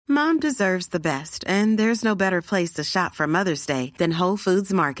Mom deserves the best, and there's no better place to shop for Mother's Day than Whole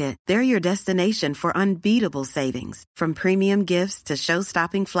Foods Market. They're your destination for unbeatable savings, from premium gifts to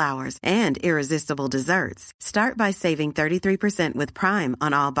show-stopping flowers and irresistible desserts. Start by saving 33% with Prime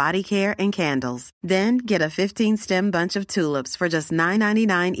on all body care and candles. Then get a 15-stem bunch of tulips for just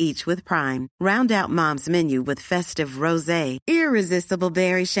 $9.99 each with Prime. Round out Mom's menu with festive rosé, irresistible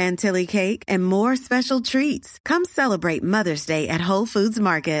berry chantilly cake, and more special treats. Come celebrate Mother's Day at Whole Foods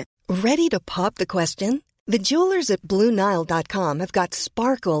Market. Ready to pop the question? The jewelers at BlueNile.com have got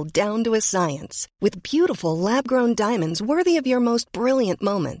sparkle down to a science with beautiful lab-grown diamonds worthy of your most brilliant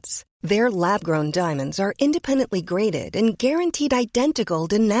moments. Their lab-grown diamonds are independently graded and guaranteed identical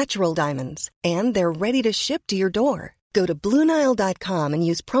to natural diamonds, and they're ready to ship to your door. Go to BlueNile.com and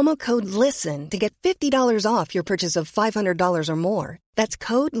use promo code LISTEN to get $50 off your purchase of $500 or more. That's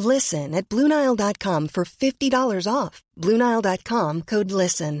code LISTEN at BlueNile.com for $50 off. BlueNile.com, code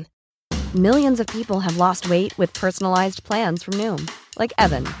LISTEN. Millions of people have lost weight with personalized plans from Noom. Like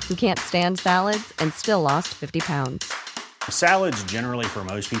Evan, who can't stand salads and still lost 50 pounds. Salads generally for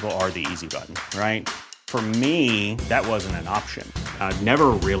most people are the easy button, right? For me, that wasn't an option. I never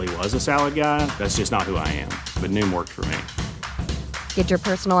really was a salad guy. That's just not who I am. But Noom worked for me. Get your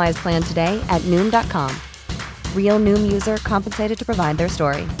personalized plan today at Noom.com. Real Noom user compensated to provide their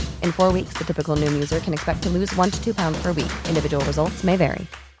story. In 4 weeks, the typical Noom user can expect to lose 1 to 2 pounds per week. Individual results may vary.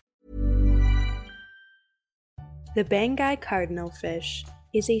 The Banggai cardinalfish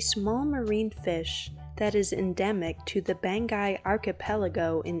is a small marine fish that is endemic to the Banggai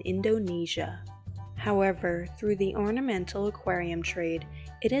archipelago in Indonesia. However, through the ornamental aquarium trade,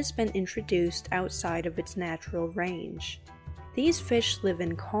 it has been introduced outside of its natural range. These fish live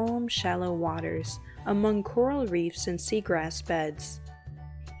in calm, shallow waters, among coral reefs and seagrass beds.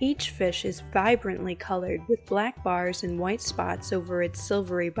 Each fish is vibrantly colored with black bars and white spots over its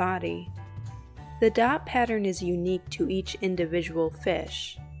silvery body. The dot pattern is unique to each individual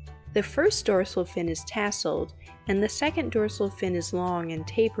fish. The first dorsal fin is tasseled, and the second dorsal fin is long and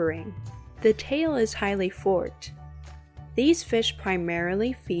tapering. The tail is highly forked. These fish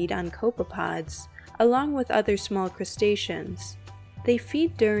primarily feed on copepods, along with other small crustaceans. They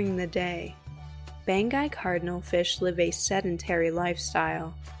feed during the day. Banggai cardinalfish live a sedentary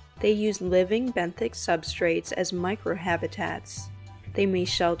lifestyle. They use living benthic substrates as microhabitats. They may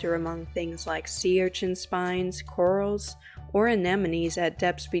shelter among things like sea urchin spines, corals, or anemones at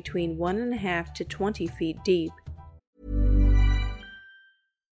depths between 1.5 to 20 feet deep.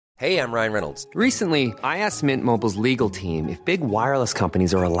 Hey, I'm Ryan Reynolds. Recently, I asked Mint Mobile's legal team if big wireless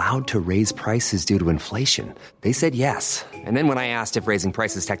companies are allowed to raise prices due to inflation. They said yes. And then when I asked if raising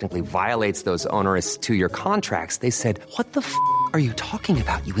prices technically violates those onerous 2-year contracts, they said, "What the f*** are you talking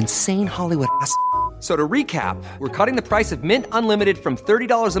about, you insane Hollywood ass?" So to recap, we're cutting the price of Mint Unlimited from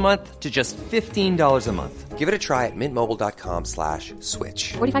 $30 a month to just $15 a month. Give it a try at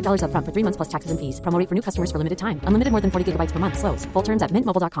mintmobile.com/switch. $45 up front for 3 months plus taxes and fees. Promo rate for new customers for limited time. Unlimited more than 40 gigabytes per month. Slows full terms at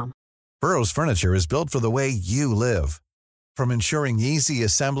mintmobile.com. Burrow's furniture is built for the way you live. From ensuring easy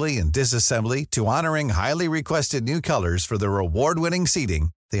assembly and disassembly to honoring highly requested new colors for their award-winning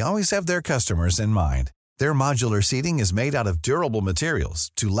seating, they always have their customers in mind. Their modular seating is made out of durable materials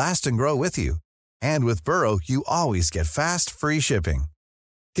to last and grow with you. And with Burrow, you always get fast, free shipping.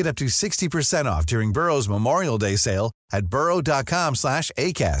 Get up to 60% off during Burrow's Memorial Day sale at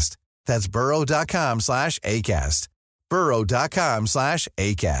burrow.com/ACAST. That's burrow.com/ACAST.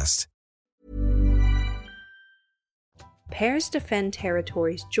 burrow.com/ACAST. Pairs defend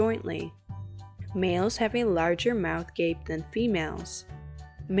territories jointly. Males have a larger mouth gape than females.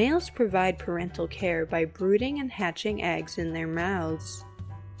 Males provide parental care by brooding and hatching eggs in their mouths.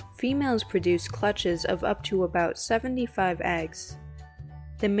 Females produce clutches of up to about 75 eggs.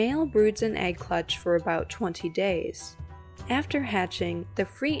 The male broods an egg clutch for about 20 days. After hatching, the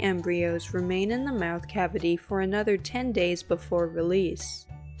free embryos remain in the mouth cavity for another 10 days before release.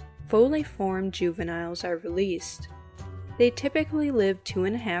 Fully formed juveniles are released. They typically live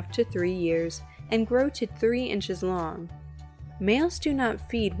 2.5 to 3 years and grow to 3 inches long. Males do not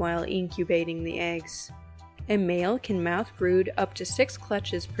feed while incubating the eggs. A male can mouth brood up to 6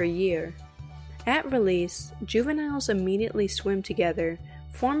 clutches per year. At release, juveniles immediately swim together,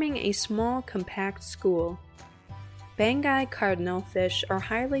 forming a small, compact school. Banggai cardinalfish are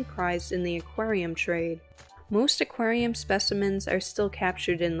highly prized in the aquarium trade. Most aquarium specimens are still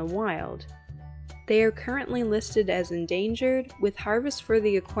captured in the wild. They are currently listed as endangered, with harvest for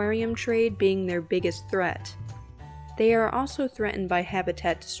the aquarium trade being their biggest threat. They are also threatened by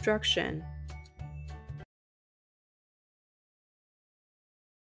habitat destruction.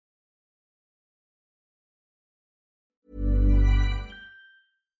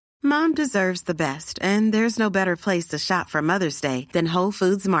 Mom deserves the best, and there's no better place to shop for Mother's Day than Whole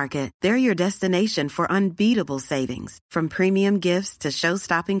Foods Market. They're your destination for unbeatable savings, from premium gifts to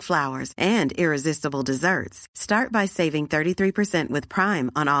show-stopping flowers and irresistible desserts. Start by saving 33% with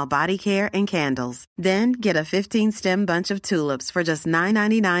Prime on all body care and candles. Then get a 15-stem bunch of tulips for just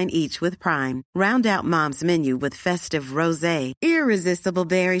 $9.99 each with Prime. Round out Mom's menu with festive rosé, irresistible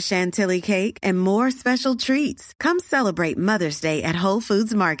berry chantilly cake, and more special treats. Come celebrate Mother's Day at Whole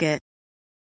Foods Market.